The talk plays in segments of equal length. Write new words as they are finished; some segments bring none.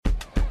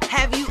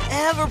Have you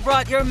ever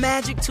brought your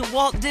magic to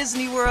Walt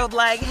Disney World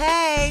like,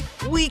 hey,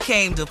 we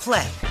came to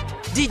play?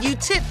 Did you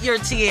tip your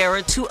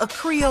tiara to a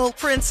Creole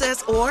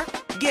princess or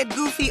get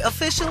goofy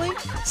officially?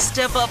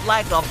 Step up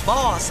like a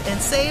boss and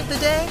save the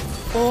day?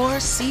 Or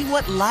see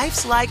what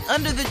life's like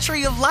under the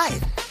tree of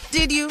life?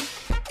 Did you?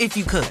 If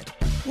you could.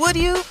 Would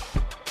you?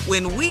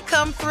 When we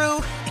come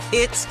through,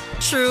 it's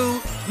true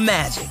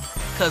magic.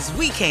 'Cause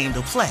we came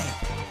to play.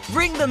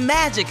 Bring the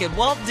magic at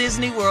Walt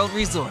Disney World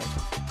Resort.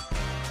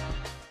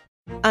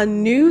 A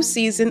new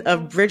season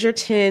of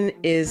Bridgerton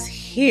is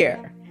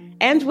here.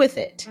 And with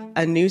it,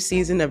 a new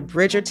season of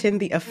Bridgerton,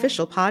 the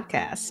official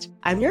podcast.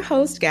 I'm your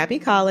host, Gabby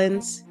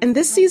Collins, and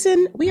this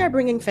season, we are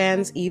bringing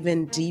fans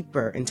even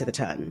deeper into the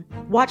ton.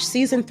 Watch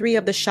season 3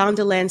 of the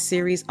Shondaland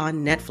series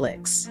on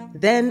Netflix.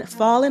 Then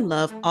fall in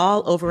love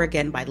all over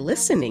again by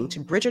listening to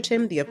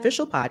Bridgerton, the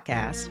official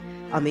podcast,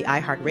 on the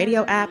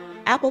iHeartRadio app,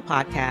 Apple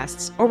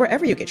Podcasts, or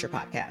wherever you get your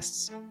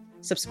podcasts.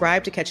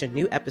 Subscribe to catch a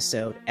new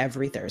episode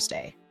every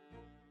Thursday.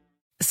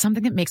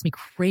 Something that makes me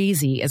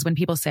crazy is when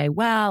people say,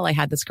 well, I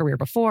had this career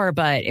before,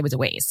 but it was a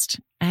waste.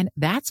 And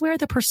that's where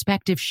the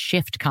perspective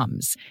shift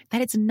comes,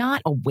 that it's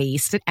not a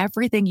waste, that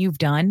everything you've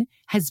done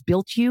has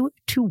built you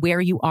to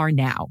where you are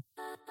now.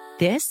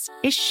 This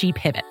is She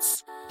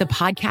Pivots, the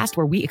podcast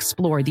where we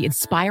explore the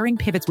inspiring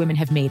pivots women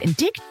have made and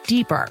dig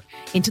deeper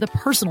into the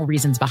personal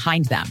reasons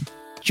behind them.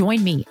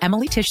 Join me,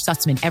 Emily Tish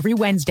Sussman, every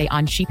Wednesday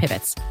on She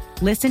Pivots.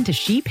 Listen to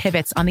She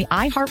Pivots on the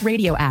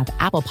iHeartRadio app,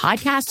 Apple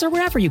Podcasts, or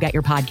wherever you get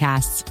your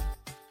podcasts.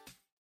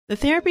 The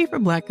Therapy for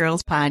Black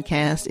Girls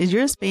podcast is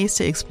your space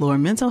to explore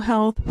mental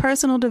health,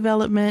 personal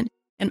development,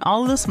 and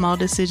all of the small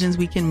decisions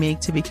we can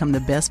make to become the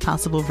best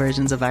possible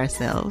versions of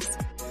ourselves.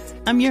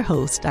 I'm your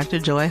host, Dr.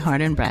 Joy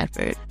Harden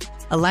Bradford,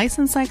 a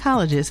licensed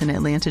psychologist in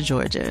Atlanta,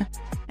 Georgia,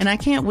 and I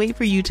can't wait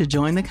for you to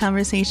join the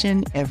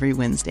conversation every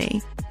Wednesday.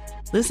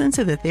 Listen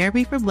to the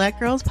Therapy for Black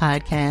Girls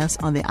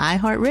podcast on the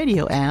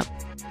iHeartRadio app,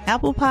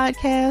 Apple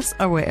Podcasts,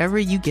 or wherever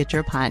you get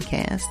your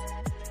podcasts.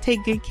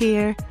 Take good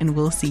care, and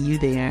we'll see you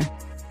there.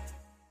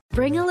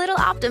 Bring a little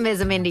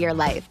optimism into your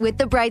life with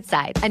The Bright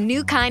Side, a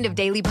new kind of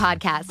daily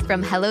podcast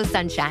from Hello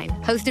Sunshine,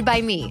 hosted by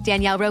me,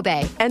 Danielle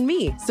Robay. And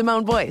me,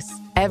 Simone Boyce.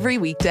 Every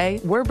weekday,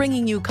 we're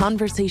bringing you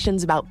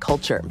conversations about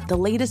culture, the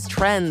latest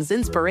trends,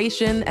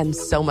 inspiration, and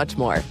so much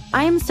more.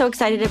 I am so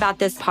excited about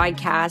this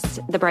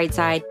podcast, The Bright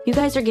Side. You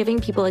guys are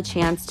giving people a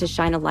chance to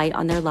shine a light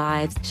on their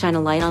lives, shine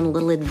a light on a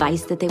little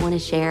advice that they want to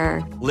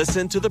share.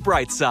 Listen to The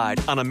Bright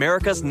Side on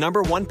America's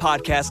 #1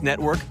 podcast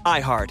network,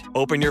 iHeart.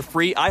 Open your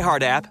free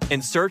iHeart app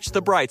and search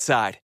The Bright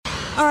Side.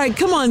 All right,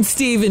 come on,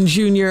 Steven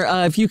Jr.,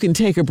 if you can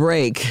take a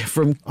break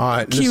from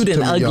cute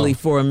and ugly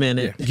for a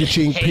minute. Yeah. Get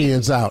your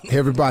pens out.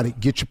 Everybody,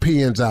 get your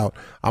pens out.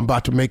 I'm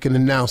about to make an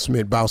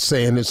announcement about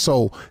saying it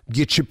so.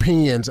 Get your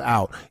pens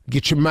out.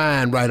 Get your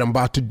mind right. I'm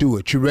about to do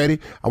it. You ready?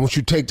 I want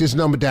you to take this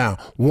number down.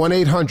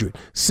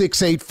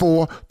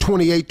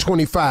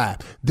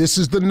 1-800-684-2825. This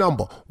is the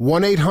number.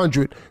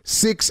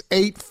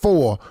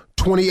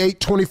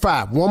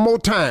 1-800-684-2825. One more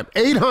time.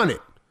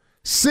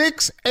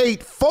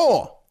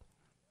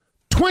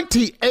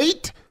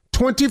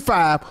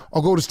 800-684-2825,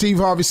 or go to Steve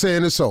Harvey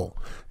Saying It So.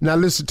 Now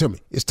listen to me.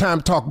 It's time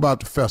to talk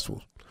about the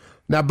festivals.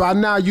 Now by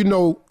now you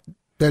know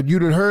that you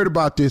done heard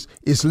about this.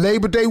 It's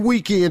Labor Day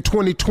weekend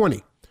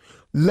 2020.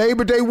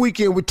 Labor Day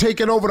weekend, we're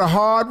taking over the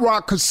Hard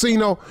Rock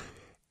Casino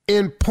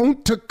in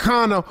Punta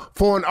Cana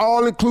for an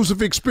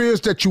all-inclusive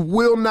experience that you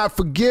will not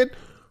forget.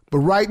 But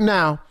right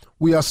now,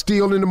 we are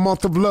still in the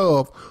month of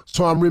love.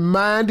 So I'm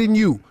reminding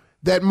you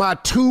that my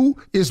 2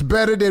 is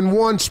better than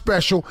 1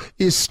 special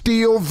is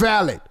still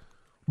valid,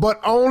 but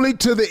only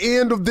to the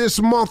end of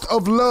this month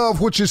of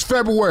love, which is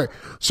February.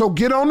 So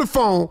get on the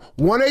phone,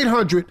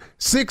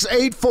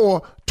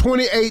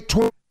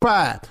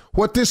 1-800-684-2825.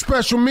 What this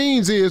special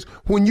means is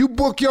when you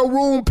book your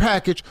room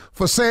package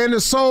for Saying It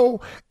So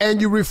and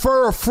you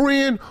refer a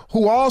friend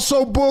who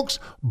also books,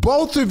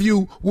 both of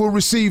you will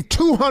receive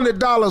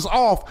 $200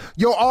 off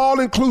your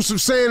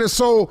all-inclusive Saying It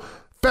So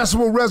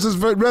Festival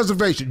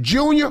reservation.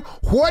 Junior,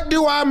 what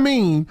do I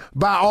mean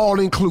by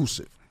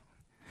all-inclusive?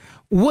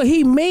 What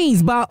he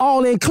means by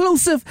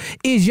all-inclusive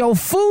is your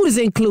food is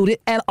included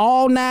at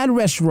all 9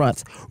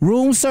 restaurants,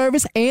 room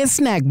service, and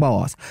snack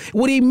bars.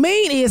 What he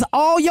means is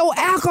all your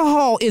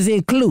alcohol is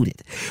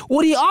included.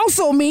 What he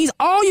also means,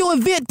 all your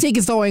event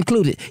tickets are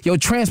included. Your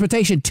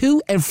transportation to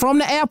and from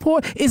the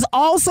airport is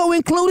also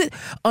included.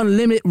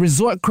 Unlimited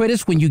resort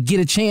credits when you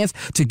get a chance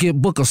to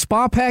book a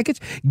spa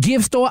package,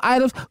 gift store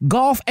items,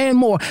 golf, and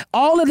more.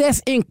 All of that's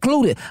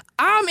included.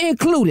 I'm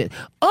included.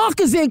 Unc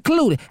is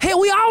included. Hey,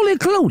 we all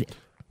included.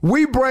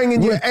 We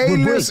bringing you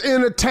A-list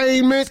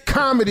entertainment,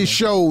 comedy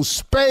shows,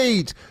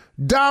 spades,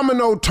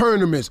 domino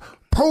tournaments,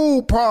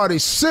 pool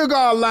parties,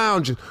 cigar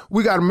lounges.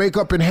 We got a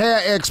makeup and hair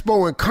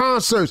expo and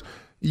concerts.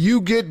 You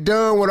get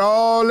done with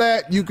all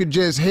that, you could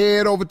just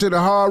head over to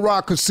the Hard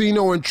Rock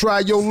Casino and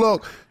try your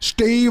luck.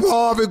 Steve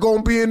Harvey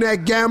gonna be in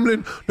that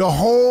gambling the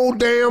whole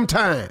damn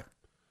time.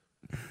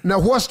 Now,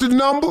 what's the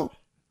number?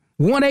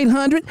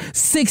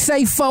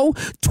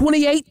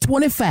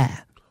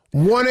 1-800-684-2825.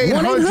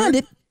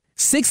 1-800-684-2825.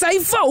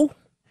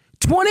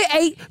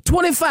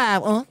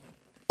 2825.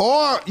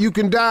 Or you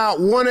can dial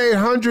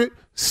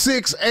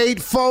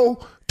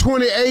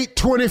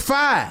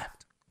 1-800-684-2825.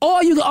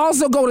 Or you can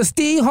also go to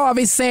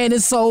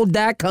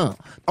SteveHarveySandandSoul.com.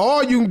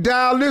 Or you can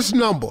dial this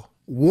number,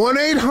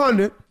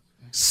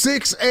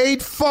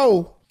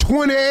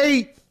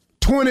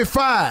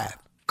 1-800-684-2825.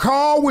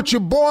 Call with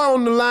your boy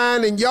on the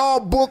line and y'all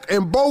book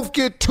and both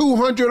get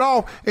 $200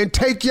 off and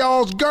take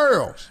y'all's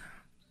girls.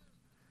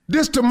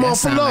 This the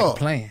month of love. Like a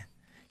plan.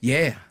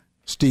 Yeah.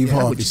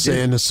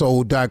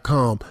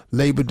 SteveHarveySandandSoul.com.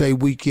 Labor Day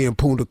weekend,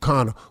 Punta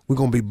Cana. We're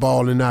going to be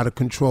balling out of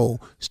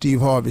control.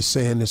 Steve Harvey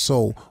Sand and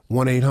Soul.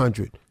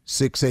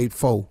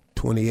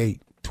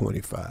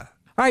 1-800-684-2825. All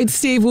right,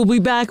 Steve, we'll be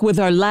back with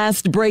our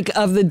last break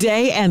of the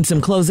day and some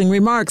closing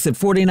remarks at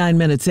 49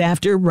 minutes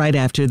after, right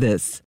after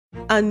this.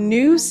 A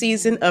new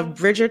season of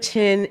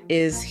Bridgerton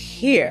is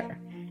here.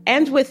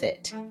 And with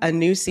it, a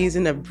new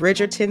season of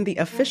Bridgerton, the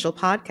official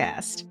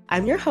podcast.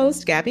 I'm your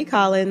host, Gabby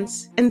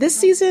Collins, and this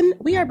season,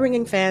 we are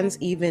bringing fans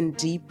even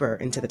deeper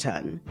into the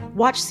ton.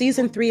 Watch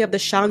season 3 of the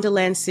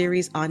Shondaland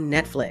series on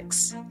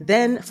Netflix.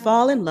 Then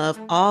fall in love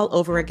all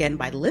over again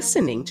by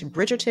listening to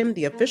Bridgerton,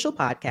 the official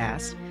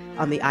podcast,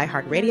 on the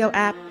iHeartRadio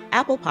app,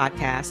 Apple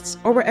Podcasts,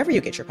 or wherever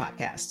you get your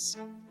podcasts.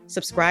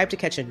 Subscribe to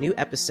catch a new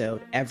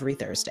episode every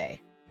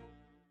Thursday.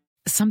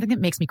 Something that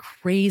makes me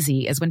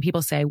crazy is when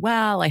people say,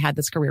 well, I had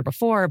this career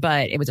before,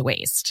 but it was a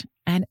waste.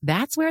 And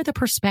that's where the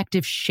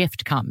perspective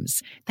shift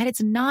comes, that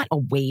it's not a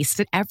waste,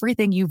 that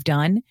everything you've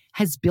done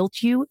has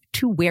built you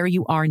to where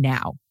you are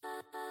now.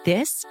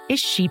 This is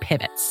She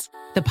Pivots,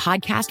 the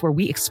podcast where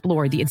we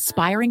explore the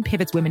inspiring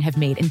pivots women have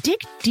made and dig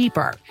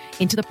deeper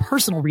into the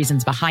personal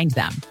reasons behind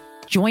them.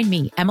 Join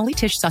me, Emily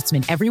Tish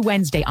Sussman, every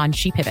Wednesday on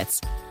She Pivots.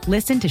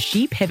 Listen to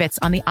She Pivots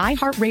on the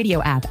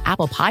iHeartRadio app,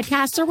 Apple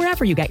Podcasts, or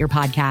wherever you get your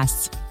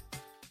podcasts.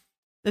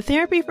 The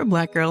Therapy for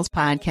Black Girls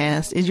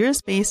podcast is your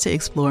space to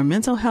explore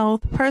mental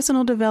health,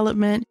 personal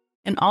development,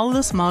 and all of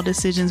the small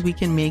decisions we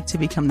can make to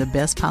become the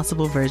best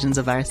possible versions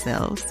of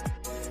ourselves.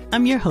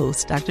 I'm your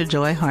host, Dr.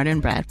 Joy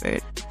Harden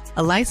Bradford,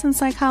 a licensed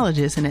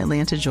psychologist in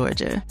Atlanta,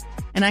 Georgia,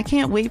 and I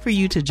can't wait for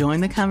you to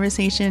join the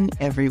conversation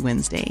every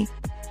Wednesday.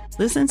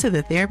 Listen to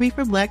the Therapy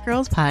for Black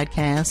Girls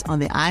podcast on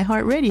the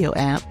iHeartRadio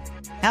app,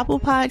 Apple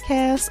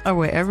Podcasts, or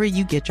wherever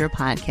you get your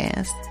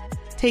podcasts.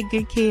 Take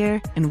good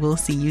care, and we'll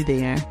see you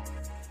there.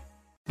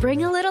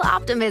 Bring a little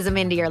optimism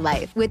into your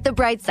life with The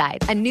Bright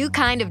Side, a new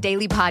kind of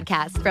daily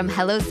podcast from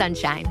Hello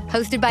Sunshine,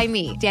 hosted by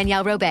me,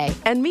 Danielle Robay.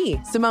 And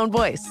me, Simone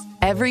Boyce.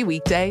 Every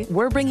weekday,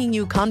 we're bringing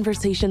you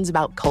conversations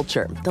about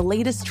culture, the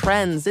latest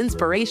trends,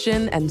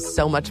 inspiration, and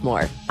so much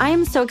more. I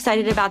am so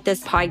excited about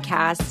this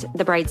podcast,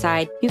 The Bright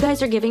Side. You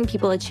guys are giving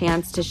people a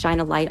chance to shine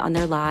a light on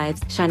their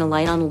lives, shine a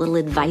light on a little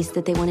advice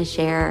that they want to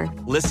share.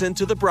 Listen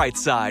to The Bright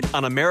Side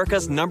on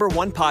America's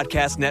 #1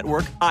 podcast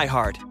network,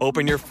 iHeart.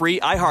 Open your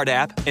free iHeart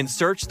app and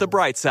search The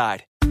Bright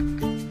Side.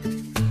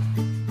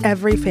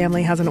 Every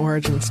family has an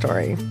origin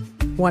story,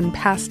 one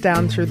passed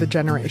down through the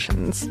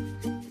generations.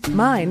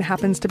 Mine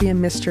happens to be a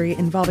mystery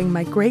involving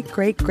my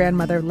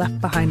great-great-grandmother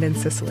left behind in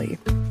Sicily.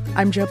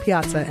 I'm Jo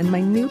Piazza, and my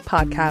new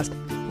podcast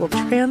will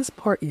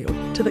transport you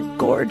to the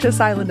gorgeous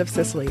island of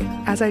Sicily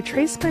as I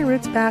trace my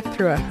roots back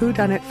through a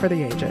whodunit for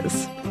the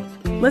ages.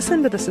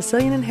 Listen to The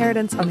Sicilian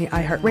Inheritance on the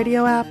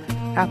iHeartRadio app,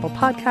 Apple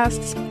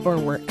Podcasts, or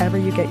wherever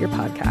you get your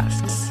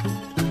podcasts.